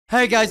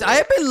Hey guys, I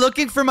have been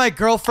looking for my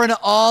girlfriend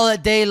all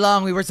day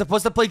long. We were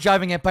supposed to play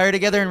Driving Empire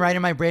together and ride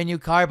in my brand new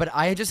car, but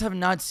I just have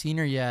not seen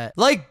her yet.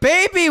 Like,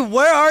 baby,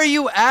 where are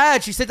you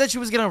at? She said that she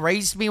was gonna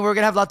race me. We were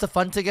gonna have lots of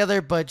fun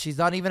together, but she's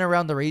not even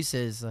around the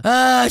races.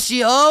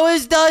 She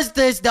always does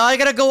this. Now I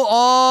gotta go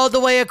all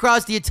the way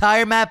across the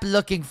entire map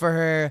looking for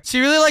her. She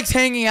really likes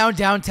hanging out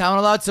downtown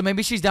a lot, so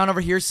maybe she's down over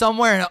here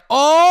somewhere. And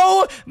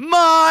oh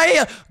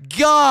my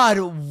god,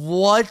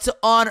 what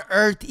on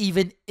earth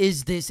even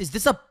is this? Is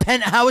this a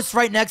penthouse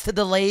right next to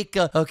the lake?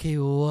 Okay,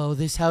 whoa,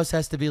 this house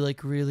has to be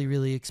like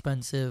really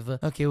expensive.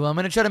 Okay, well, I'm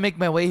gonna try to make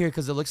my way here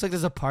because it looks like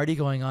there's a party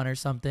going on or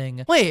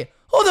something. Wait,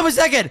 hold up a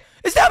second.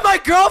 Is that my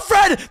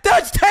girlfriend?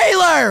 That's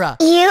Taylor!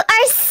 You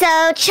are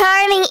so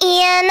charming,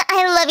 Ian.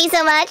 I love you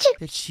so much.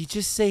 Did she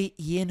just say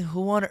Ian?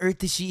 Who on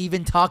earth is she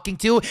even talking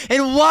to?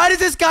 And why does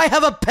this guy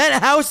have a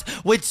penthouse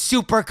with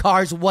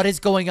supercars? What is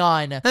going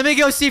on? Let me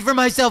go see for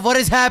myself what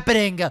is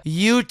happening.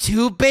 You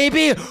too,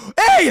 baby?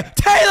 Hey,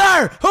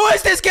 Taylor! Who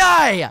is this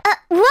guy?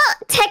 Well,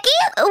 Techy,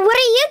 what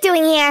are you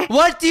doing here?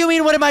 What do you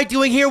mean, what am I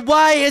doing here?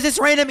 Why is this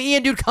random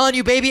Ian dude calling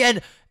you baby?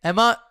 And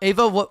Emma,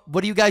 Ava,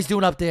 what are you guys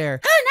doing up there?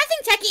 Oh, nothing,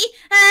 Techy.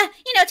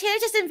 Taylor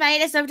just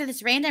invited us over to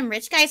this random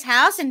rich guy's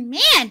house, and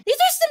man, these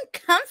are some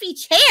comfy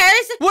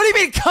chairs. What do you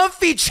mean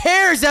comfy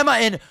chairs, Emma?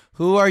 And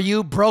who are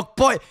you, broke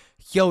boy?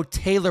 Yo,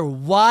 Taylor,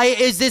 why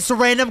is this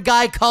random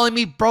guy calling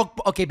me broke?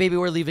 Okay, baby,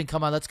 we're leaving.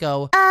 Come on, let's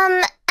go.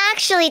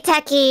 Actually,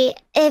 Techy,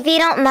 if you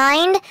don't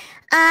mind,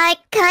 I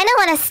kind of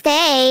want to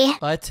stay.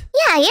 What?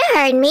 Yeah, you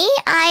heard me.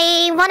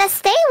 I want to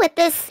stay with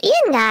this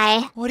Ian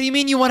guy. What do you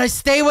mean you want to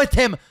stay with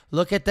him?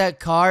 Look at that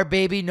car,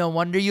 baby. No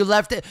wonder you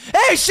left it.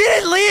 Hey, she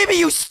didn't leave me,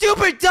 you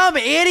stupid, dumb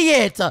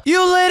idiot.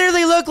 You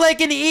literally look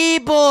like an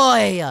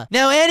e-boy.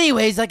 Now,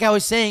 anyways, like I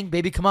was saying,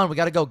 baby, come on. We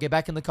got to go. Get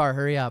back in the car.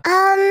 Hurry up.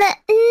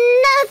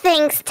 No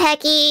thanks,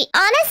 Techy.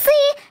 Honestly,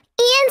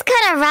 Ian's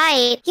kind of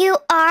right. You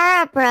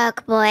are a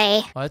broke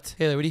boy. What?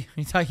 Taylor, what are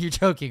you talking? You're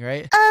joking,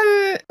 right?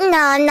 No,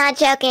 I'm not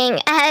joking.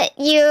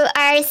 You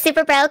are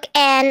super broke,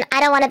 and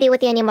I don't want to be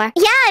with you anymore.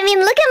 Yeah, I mean,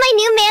 look at my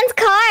new man's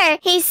car.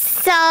 He's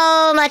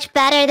so much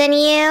better than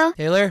you.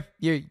 Taylor,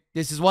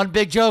 this is one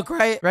big joke,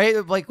 right?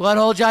 Right? Like one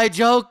whole giant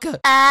joke?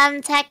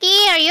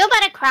 Techy, are you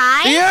about to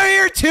cry? You're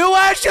here too,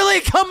 Ashley?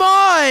 Come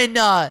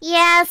on!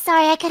 Yeah,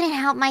 sorry, I couldn't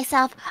help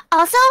myself.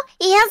 Also,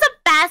 he has a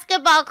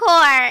basketball court.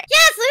 Yeah,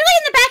 it's literally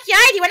in the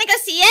backyard. You want to go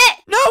see it?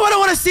 No, I don't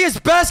want to see his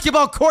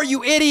basketball court,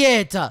 you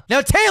idiot!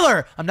 Now,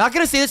 Taylor, I'm not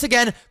going to say this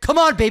again. Come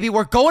on, baby.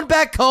 We're going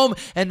back home,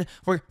 and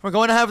we're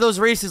going to have those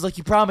races like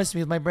you promised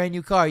me with my brand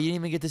new car. You didn't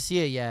even get to see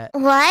it yet.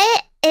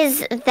 What?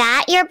 Is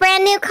that your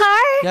brand new car?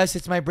 Yes,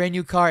 it's my brand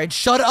new car. And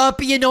shut up,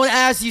 Ian. No one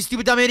asked you,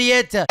 stupid dumb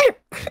idiot.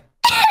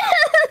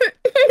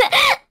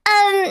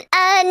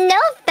 No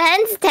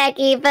offense,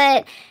 Techy,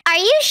 but are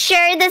you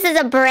sure this is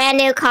a brand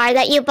new car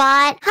that you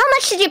bought? How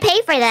much did you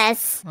pay for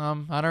this? I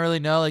don't really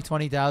know, like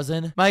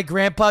 20,000. My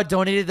grandpa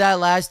donated that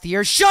last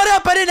year. Shut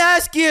up, I didn't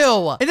ask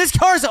you. And this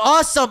car's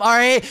awesome,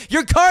 alright?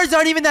 Your cars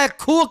aren't even that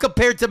cool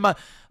compared to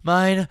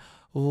mine.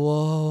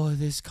 Whoa,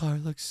 this car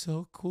looks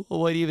so cool.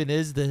 What even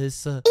is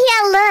this? Yeah,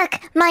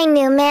 look. My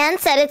new man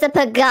said it's a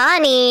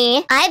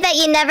Pagani. I bet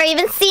you never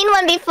even seen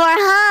one before,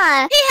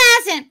 huh?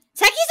 He hasn't.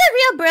 Techy's a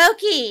real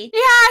brokey.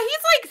 Yeah,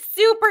 he's like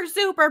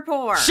super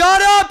poor.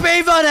 Shut up,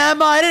 Ava and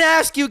Emma. I didn't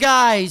ask you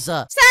guys.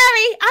 Sorry,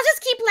 I'll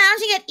just keep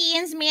lounging at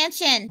Ian's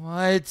mansion.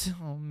 What?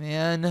 Oh,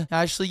 man.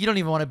 Ashley, you don't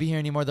even want to be here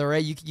anymore, though,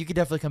 right? You could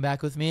definitely come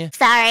back with me.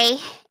 Sorry.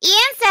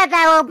 Ian said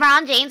that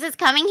LeBron James is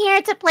coming here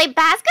to play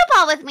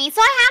basketball with me, so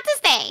I have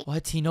to stay.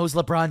 What? He knows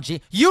LeBron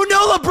James? You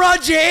know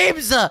LeBron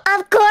James?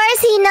 Of course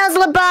he knows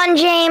LeBron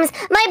James.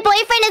 My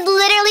boyfriend is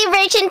literally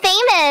rich and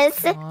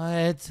famous.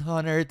 What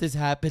on earth is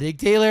happening?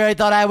 Taylor, I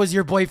thought I was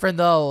your boyfriend,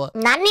 though.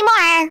 Not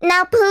anymore.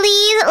 Now,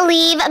 please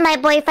leave my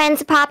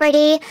boyfriend's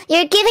property.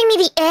 You're giving me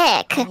the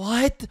ick.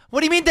 What?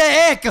 What do you mean the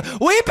ick?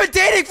 We've been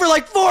dating for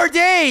like 4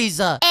 days.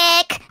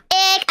 Ick.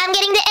 I'm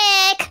getting the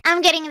ick.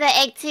 I'm getting the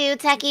ick too,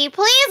 Techy.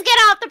 Please get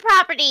off the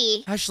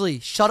property. Ashley,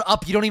 shut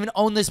up. You don't even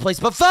own this place.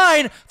 But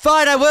fine,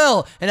 I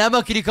will. And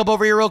Emma, can you come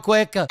over here real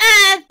quick? Do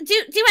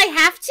I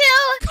have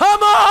to?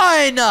 Come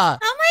on!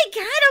 Oh my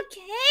god,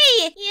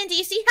 okay. Ian, do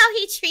you see how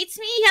he treats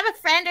me? You have a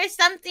friend or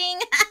something?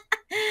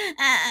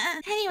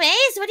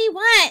 Anyways, what do you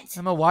want?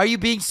 Emma, why are you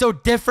being so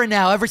different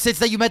now? Ever since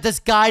that you met this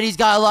guy and he's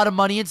got a lot of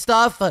money and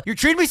stuff? You're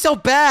treating me so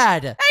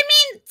bad. I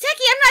mean,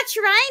 Techy, I'm not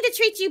trying to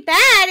treat you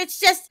bad. It's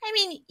just, I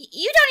mean,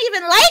 you don't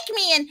even like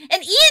me,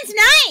 and Ian's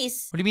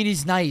nice. What do you mean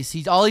he's nice?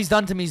 All he's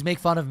done to me is make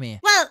fun of me.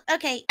 Well,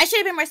 okay, I should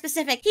have been more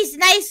specific. He's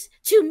nice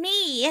to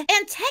me.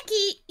 And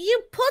Techy,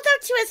 you pulled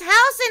up to his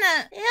house in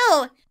a...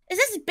 Ew. Is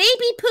this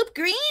baby poop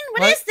green?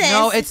 What is this?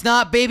 No, it's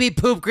not baby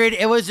poop green.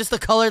 It was just the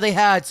color they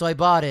had, so I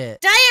bought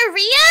it.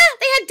 Diarrhea?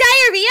 They had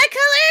diarrhea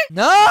color?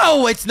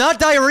 No, it's not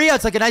diarrhea.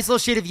 It's like a nice little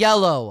shade of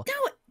yellow. No,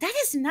 That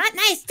is not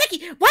nice. Techy,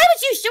 why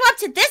would you show up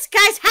to this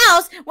guy's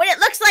house when it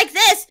looks like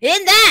this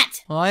in that?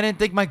 Well, I didn't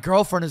think my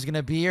girlfriend was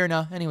gonna be here.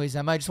 No, anyways,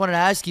 Emma, I just wanted to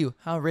ask you,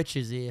 how rich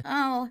is he?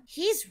 Oh,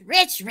 he's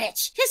rich.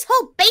 His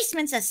whole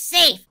basement's a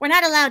safe. We're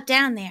not allowed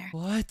down there.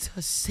 What?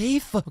 A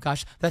safe? Oh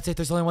gosh, that's it.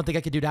 There's only one thing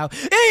I can do now.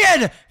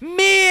 Ian!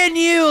 Me and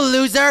you,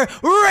 loser!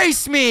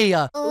 Race me!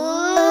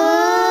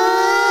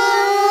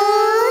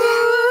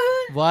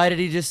 Why did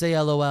he just say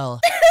LOL?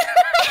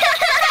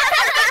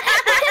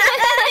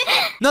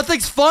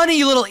 Nothing's funny,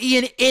 you little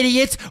Ian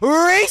idiot.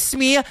 Race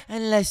me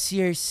unless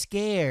you're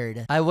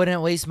scared. I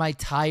wouldn't waste my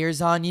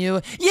tires on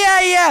you.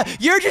 Yeah.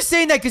 You're just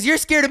saying that because you're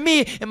scared of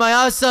me and my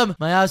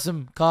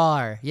awesome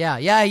car. Yeah.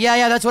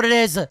 That's what it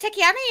is.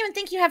 Techy, I don't even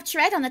think you have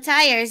tread on the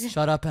tires.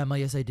 Shut up, Emma.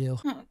 Yes, I do.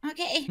 Oh,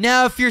 okay.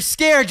 Now, if you're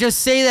scared, just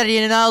say that,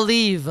 Ian, and I'll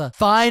leave.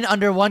 Fine,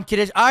 under one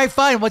condition. All right,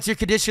 fine. What's your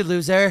condition,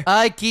 loser?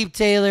 I keep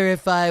Taylor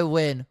if I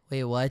win.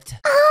 Wait, what?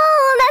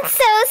 Oh, that's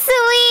so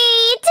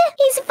sweet.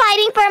 He's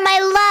fighting for my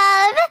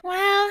love.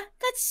 Wow,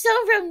 that's so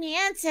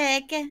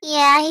romantic.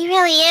 Yeah, he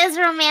really is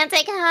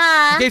romantic,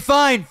 huh? Okay,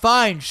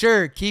 fine.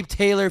 Sure, keep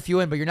Taylor if you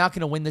win, but you're not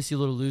gonna win this, you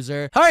little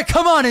loser. All right,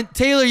 come on, and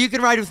Taylor, you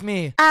can ride with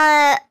me.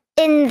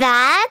 In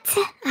that?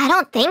 I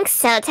don't think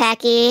so,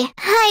 Techy.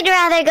 I'd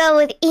rather go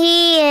with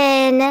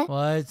Ian.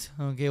 What?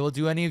 Okay, well,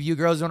 do any of you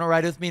girls want to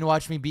ride with me and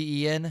watch me beat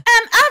Ian?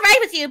 I'll ride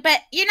with you, but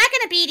you're not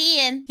gonna beat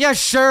Ian. Yeah,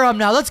 sure, I'm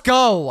not. Let's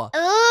go. Ooh,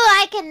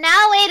 I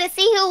cannot wait to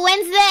see who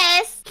wins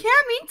this. Yeah,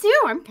 me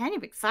too. I'm kind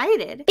of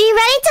excited. Be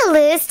ready to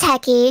lose,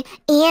 Techy.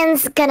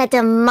 Ian's gonna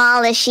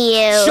demolish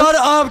you. Shut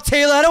up,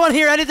 Taylor. I don't want to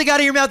hear anything out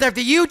of your mouth after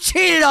you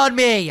cheated on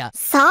me.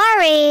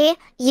 Sorry.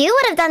 You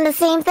would have done the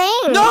same thing.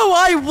 No,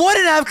 I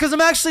wouldn't have because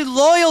I'm actually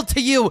loyal to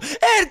you.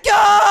 And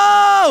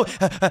go!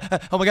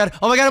 Oh my god,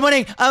 I'm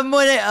winning.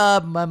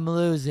 I'm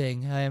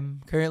losing.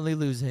 I'm currently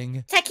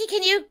losing. Techy,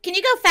 can you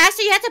go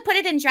faster? You have to put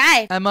it in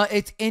drive. Emma,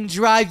 it's in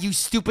drive, you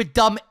stupid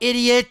dumb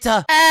idiot.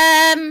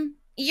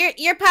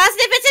 You're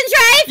positive it's in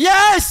drive?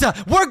 Yes!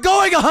 We're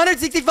going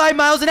 165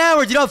 miles an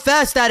hour. Do you know how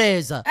fast that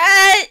is? Not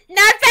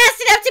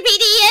fast enough to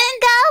beat Ian.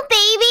 Go,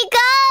 baby, go.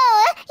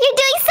 You're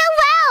doing so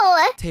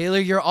well. Taylor,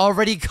 you're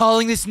already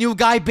calling this new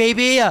guy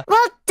baby?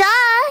 Well, duh.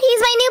 He's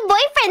my new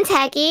boyfriend,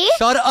 Techy.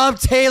 Shut up,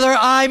 Taylor.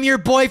 I'm your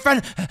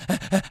boyfriend.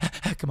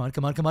 Come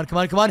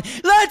on.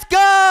 Let's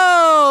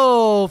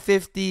go!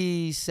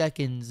 50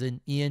 seconds,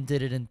 and Ian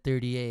did it in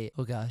 38.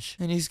 Oh, gosh.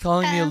 And he's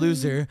calling me a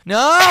loser.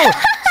 No!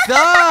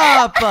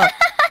 Stop!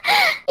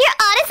 You're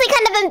honestly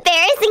kind of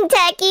embarrassing,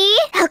 Techy.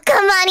 Oh,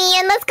 come on,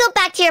 Ian. Let's go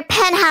back to your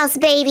penthouse,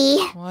 baby.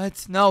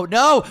 What? No.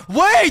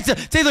 Wait!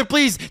 Taylor,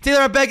 please.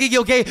 Taylor, I'm begging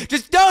you, okay?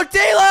 Just don't,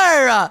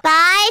 Taylor!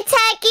 Bye,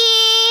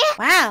 Techy.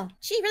 Wow.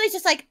 She really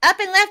just like up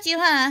and left you,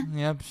 huh?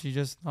 Yep, she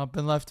just up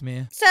and left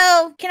me.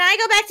 So, can I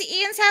go back to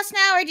Ian's house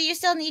now, or do you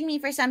still need me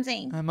for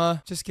something?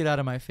 Emma, just get out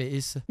of my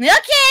face.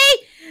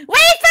 Okay!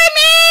 Wait for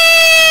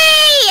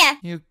me!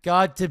 You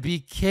got to be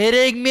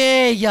kidding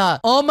me!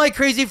 All my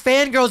crazy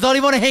fangirls don't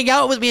even want to hang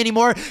out with me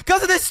anymore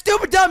because of this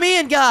stupid dumb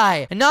Ian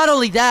guy! And not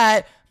only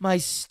that, my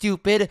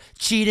stupid,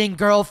 cheating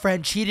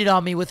girlfriend cheated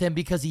on me with him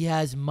because he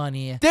has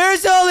money.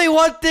 There's only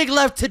one thing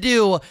left to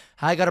do.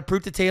 I gotta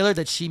prove to Taylor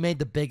that she made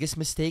the biggest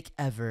mistake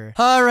ever.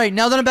 Alright,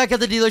 now that I'm back at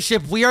the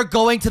dealership, we are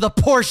going to the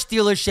Porsche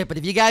dealership. And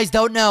if you guys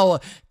don't know,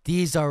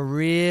 these are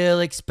real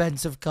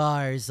expensive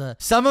cars.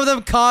 Some of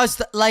them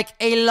cost like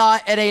a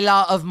lot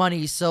of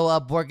money.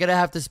 So we're gonna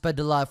have to spend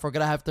a lot if we're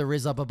gonna have to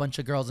rizz up a bunch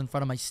of girls in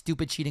front of my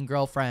stupid cheating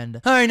girlfriend.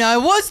 Alright, now I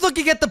was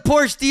looking at the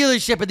Porsche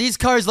dealership and these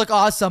cars look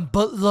awesome.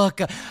 But look,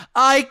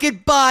 I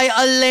could buy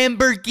a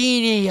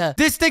Lamborghini.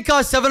 This thing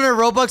costs 700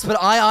 Robux, but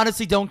I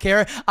honestly don't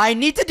care. I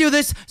need to do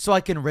this so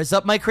I can rizz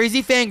up my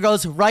crazy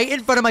fangirls right in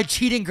front of my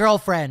cheating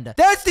girlfriend.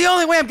 That's the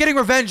only way I'm getting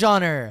revenge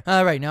on her.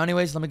 Alright, now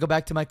anyways, let me go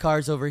back to my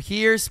cars over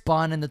here.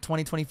 Spawn in the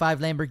 2025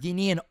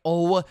 Lamborghini, and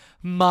oh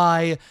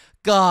my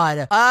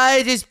god,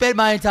 I just spent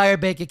my entire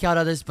bank account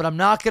on this, but I'm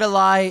not gonna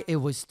lie, it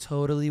was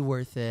totally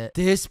worth it.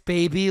 This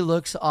baby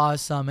looks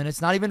awesome, and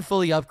it's not even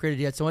fully upgraded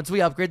yet, so once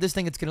we upgrade this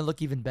thing, it's gonna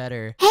look even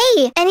better.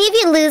 Hey, any of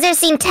you losers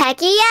seen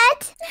Techy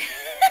yet?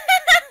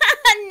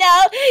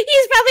 No,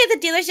 he's probably at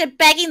the dealership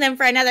begging them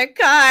for another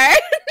car.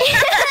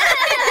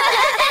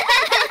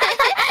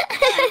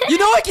 You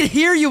know I can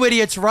hear you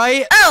idiots,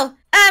 right? Oh,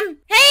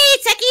 hey,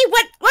 Techy,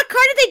 what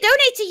car did they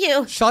donate to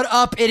you? Shut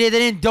up, idiot. They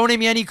didn't donate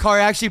me any car.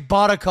 I actually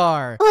bought a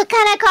car. What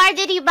kind of car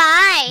did you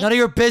buy? None of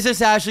your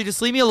business, Ashley.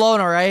 Just leave me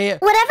alone, all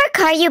right? Whatever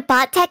car you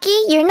bought, Techy,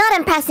 you're not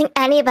impressing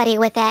anybody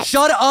with it.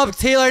 Shut up,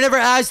 Taylor. I never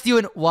asked you.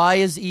 And why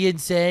is Ian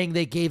saying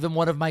they gave him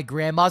one of my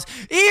grandmas?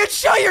 Ian,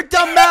 shut your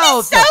dumb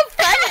mouth. So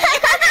funny.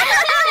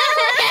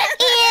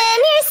 Ian,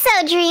 you're so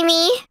so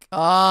dreamy.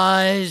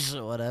 Gosh,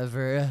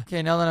 whatever.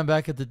 Okay, now that I'm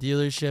back at the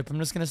dealership, I'm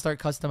just gonna start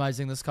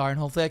customizing this car, and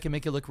hopefully I can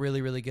make it look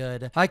really, really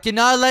good. I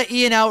cannot let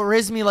Ian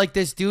out-rizz me like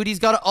this, dude. He's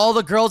got all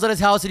the girls at his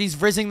house, and he's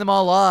rizzing them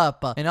all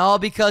up. And all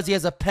because he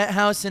has a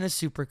penthouse and a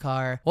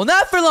supercar. Well,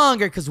 not for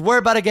longer, because we're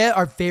about to get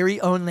our very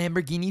own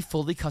Lamborghini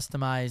fully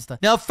customized.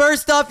 Now,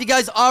 first off, you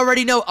guys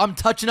already know I'm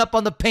touching up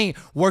on the paint.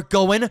 We're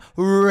going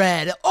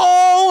red.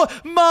 Oh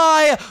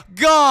my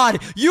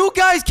god! You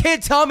guys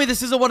can't tell me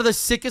this isn't one of the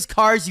sickest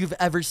cars you've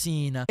ever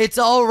seen. It's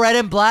all red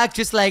and black,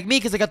 just like me,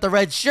 because I got the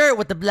red shirt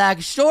with the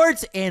black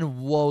shorts, and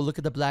whoa, look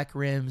at the black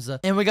rims.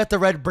 And we got the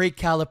red brake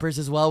calipers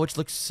as well, which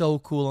looks so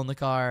cool on the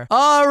car.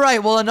 All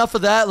right, well, enough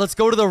of that. Let's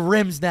go to the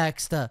rims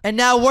next. And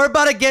now we're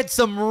about to get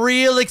some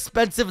real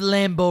expensive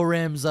Lambo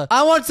rims.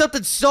 I want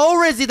something so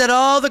rizzy that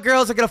all the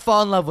girls are gonna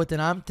fall in love with,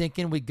 and I'm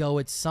thinking we go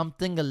with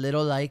something a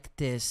little like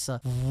this.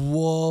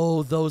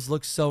 Whoa, those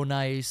look so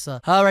nice.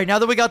 All right, now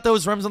that we got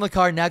those rims on the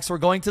car, next we're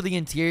going to the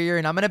interior,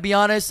 and I'm gonna be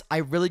honest, I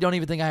really don't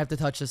even think I have to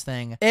touch this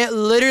thing. It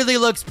literally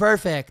looks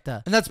perfect.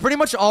 And that's pretty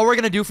much all we're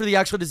gonna do for the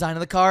actual design of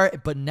the car,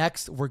 but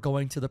next we're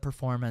going to the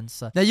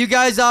performance. Now, you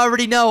guys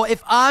already know,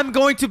 if I'm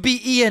going to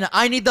be Ian,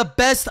 I need the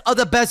best of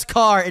the best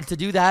car, and to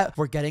do that,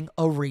 we're getting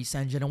a race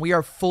engine, and we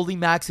are fully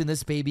maxing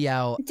this baby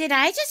out. Did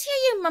I just hear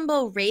you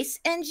mumble race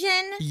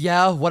engine?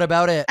 Yeah, what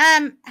about it?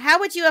 How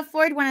would you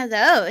afford one of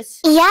those?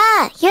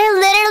 Yeah, you're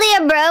literally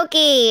a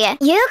brokey.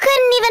 You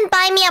couldn't even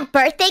buy me a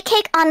birthday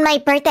cake on my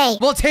birthday.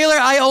 Well, Taylor,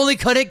 I only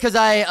couldn't because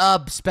I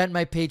spent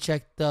my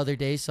paycheck the other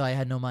day, so I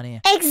had no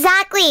money.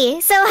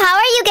 Exactly. So how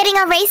are you getting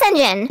a race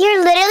engine?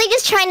 You're literally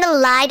just trying to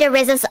lie to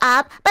rizz us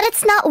up, but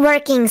it's not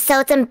working,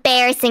 so it's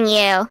embarrassing you.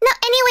 No,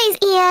 anyways,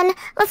 Ian,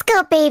 let's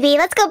go, baby.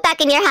 Let's go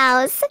back in your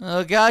house.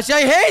 Oh, gosh,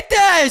 I hate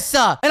this!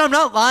 And I'm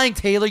not lying,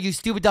 Taylor, you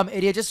stupid dumb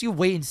idiot. Just you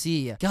wait and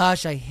see.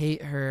 Gosh, I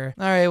hate her.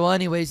 All right, well,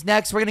 anyways,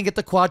 next, we're gonna get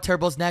the quad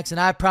turbos next, and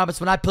I promise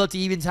when I pull up to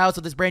Evan's house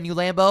with this brand new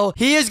Lambo,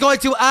 he is going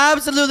to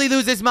absolutely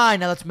lose his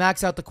mind. Now, let's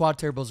max out the quad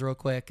turbos real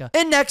quick.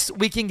 And next,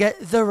 we can get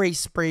the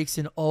race brakes,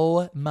 and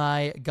oh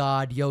my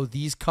god, yo,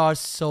 these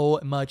cost so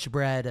much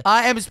bread.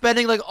 I am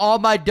spending, like, all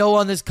my dough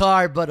on this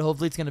car, but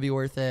hopefully it's gonna be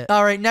worth it.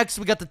 All right, next,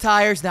 we got the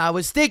tires. Now, I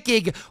was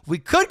thinking we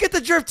could get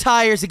the drift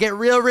tires to get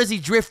real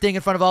rizzy drifting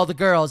in front of all the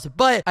girls,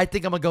 but I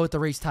think I'm gonna go with the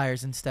race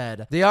tires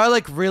instead. They are,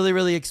 like, really,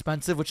 really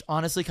expensive, which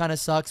honestly kind of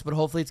sucks, but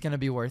hopefully it's gonna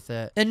be worth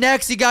it. And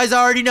next, you guys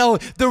already know,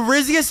 the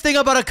rizziest thing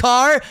about a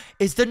car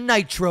is the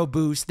nitro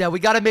boost. Now, we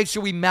gotta make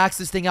sure we max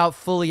this thing out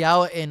fully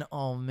out, and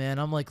oh man,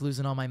 I'm like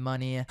losing all my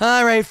money.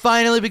 All right,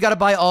 finally, we gotta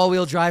buy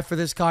all-wheel drive for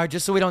this car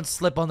just so we don't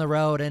slip on the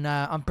road, and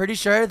I'm pretty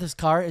sure this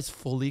car is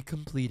fully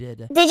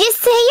completed. Did you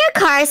say your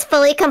car is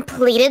fully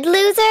completed,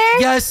 loser?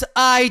 Yes,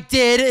 I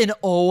did, and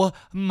oh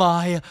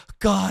my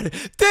god,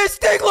 this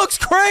thing looks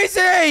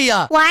crazy!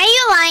 Why are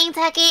you lying,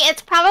 Techy?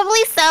 It's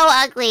probably so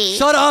ugly.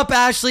 Shut up,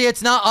 Ashley.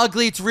 It's not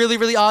ugly. It's really,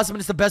 really awesome,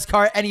 and it's the best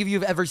car any of you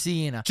have ever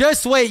seen.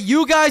 Just wait.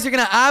 You guys are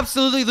gonna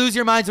absolutely lose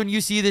your minds when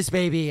you see this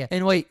baby.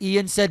 And wait,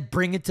 Ian said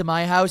bring it to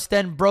my house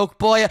then, broke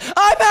boy.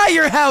 I'm at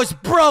your house,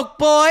 broke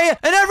boy.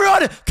 And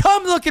everyone,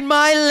 come look at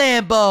my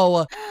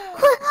Lambo.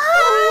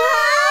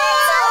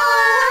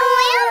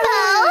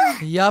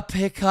 Yup,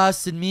 it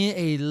costed me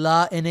a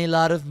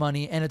lot of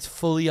money, and it's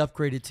fully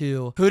upgraded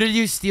too. Who did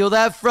you steal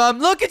that from?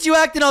 Look at you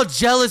acting all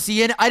jealous,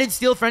 Ian. I didn't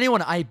steal it from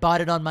anyone. I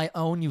bought it on my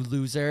own, you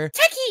loser.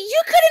 Techy,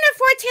 you couldn't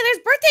afford Taylor's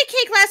birthday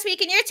cake last week,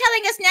 and you're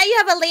telling us now you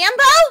have a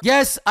Lambo?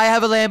 Yes, I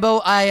have a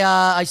Lambo.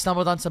 I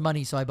stumbled on some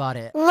money, so I bought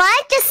it.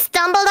 What? Just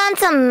stumbled on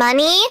some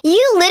money?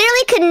 You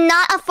literally could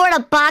not afford a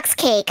box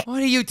cake.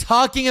 What are you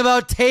talking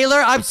about,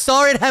 Taylor? I'm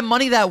sorry I had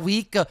money that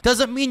week.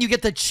 Doesn't mean you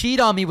get to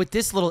cheat on me with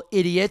this little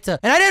idiot. And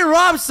I didn't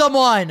rob someone.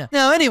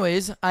 Now,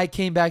 anyways, I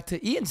came back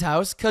to Ian's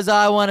house because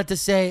I wanted to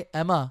say,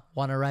 Emma,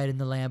 want to ride in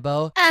the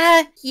Lambo?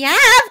 Yeah,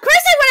 of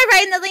course I want to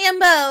ride in the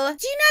Lambo.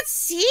 Do you not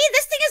see?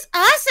 This thing is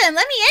awesome.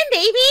 Let me in,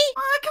 baby.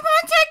 Come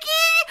on,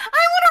 Techy.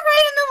 I want to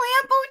ride in the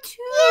Lambo,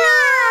 too.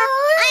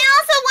 Yeah, I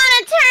also want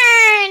to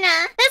turn.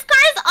 This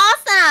car is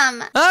awesome.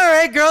 All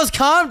right, girls,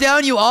 calm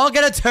down. You all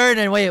get a turn.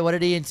 And wait, what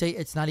did Ian say?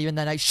 It's not even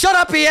that nice. Shut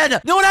up, Ian.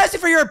 No one asked you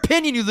for your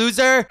opinion, you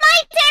loser. My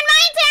turn,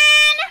 my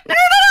turn. No,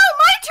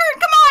 my turn.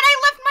 Come on, I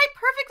left my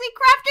perfectly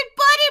crafted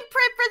butt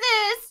imprint for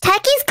this.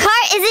 Techy's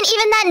car isn't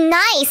even that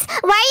nice.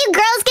 Why are you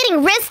girls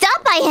getting rizzed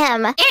up by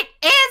him? It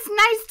is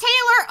nice,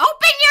 Taylor.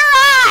 Open your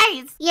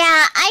eyes.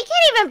 Yeah, I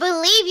can't even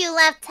believe you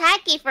left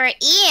Techy for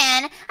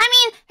Ian. I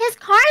mean, his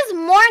car is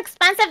more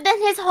expensive than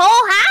his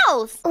whole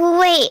house.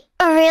 Wait,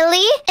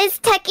 really? Is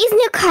Techy's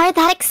new car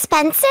that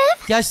expensive?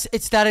 Yes,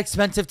 it's that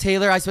expensive,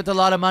 Taylor. I spent a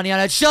lot of money on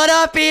it. Shut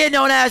up, Ian.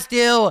 No one asked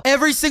you.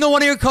 Every single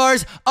one of your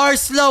cars are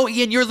slow,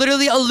 Ian. You're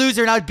literally a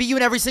loser, and I'd beat you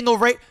in every single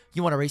race.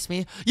 You want to race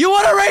me? You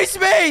want to race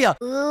me?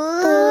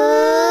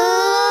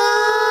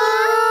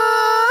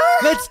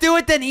 Let's do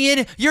it then,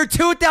 Ian. Your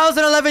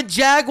 2011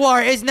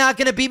 Jaguar is not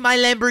going to beat my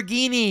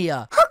Lamborghini.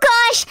 Oh,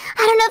 gosh.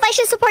 I don't know if I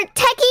should support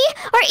Techy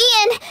or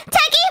Ian.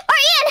 Techy or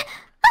Ian?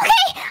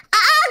 Okay,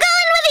 I'll go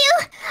in with you.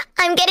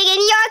 I'm getting in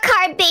your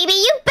car, baby.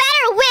 You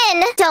better win.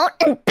 Ian! Don't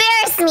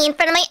embarrass me in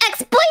front of my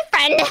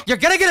ex-boyfriend! You're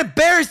gonna get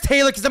embarrassed,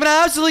 Taylor, because I'm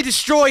gonna absolutely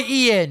destroy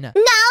Ian. No!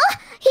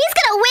 He's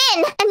gonna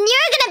win, and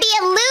you're gonna be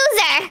a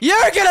loser!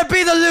 You're gonna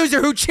be the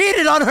loser who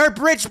cheated on her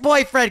rich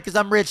boyfriend, because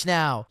I'm rich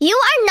now. You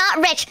are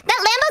not rich. That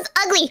Lambo's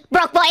ugly,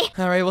 broke boy.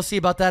 All right, we'll see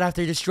about that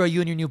after I destroy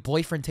you and your new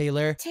boyfriend,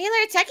 Taylor.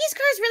 Taylor, Techy's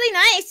car is really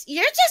nice.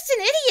 You're just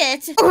an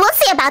idiot. We'll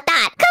see about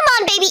that. Come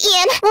on, baby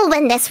Ian. We'll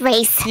win this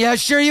race. Yeah,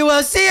 sure you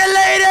will. See you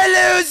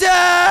later,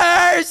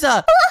 losers!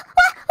 What?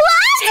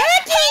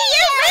 Techy,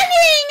 you're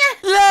winning!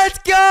 Let's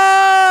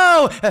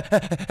go!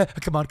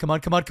 Come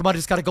on.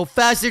 Just gotta go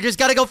faster.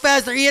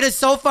 Ian is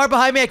so far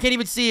behind me, I can't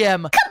even see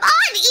him. Come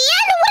on,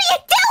 Ian! What are you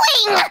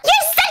doing?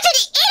 You're such an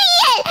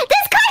idiot!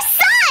 This car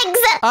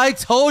sucks! I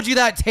told you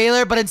that,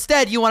 Taylor, but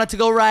instead you wanted to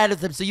go ride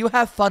with him, so you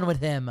have fun with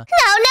him. No!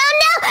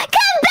 Come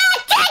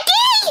back,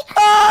 Techy!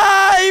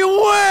 I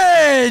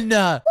win!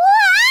 What?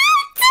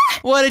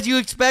 What did you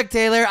expect,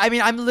 Taylor? I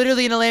mean, I'm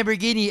literally in a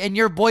Lamborghini, and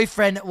your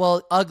boyfriend,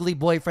 well, ugly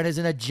boyfriend, is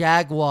in a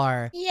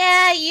Jaguar.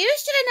 Yeah, you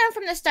should have known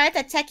from the start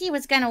that Techy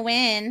was gonna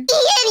win. Ian,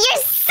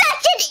 you're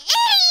such an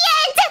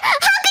idiot! How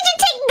could you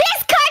take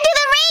this car to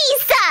the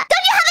race?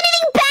 Don't you have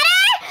anything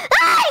better?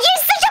 You're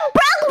such a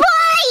broke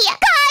boy!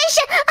 Gosh,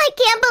 I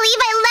can't believe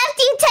I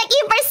left you, Techy,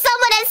 for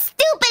someone as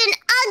stupid and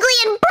ugly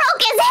and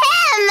broke as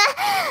him!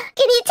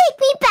 Can you take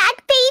me back,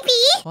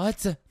 baby?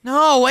 What?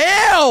 No,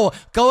 ew!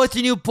 Go with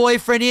your new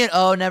boyfriend, Ian.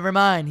 Oh, never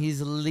mind.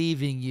 He's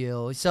leaving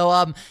you. So,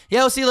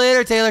 yeah, we'll see you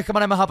later, Taylor. Come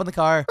on, I'm gonna hop in the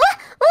car. What?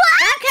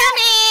 I'm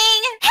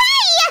coming!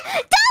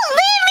 Hey! Don't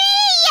leave me!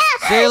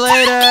 See you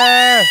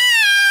later!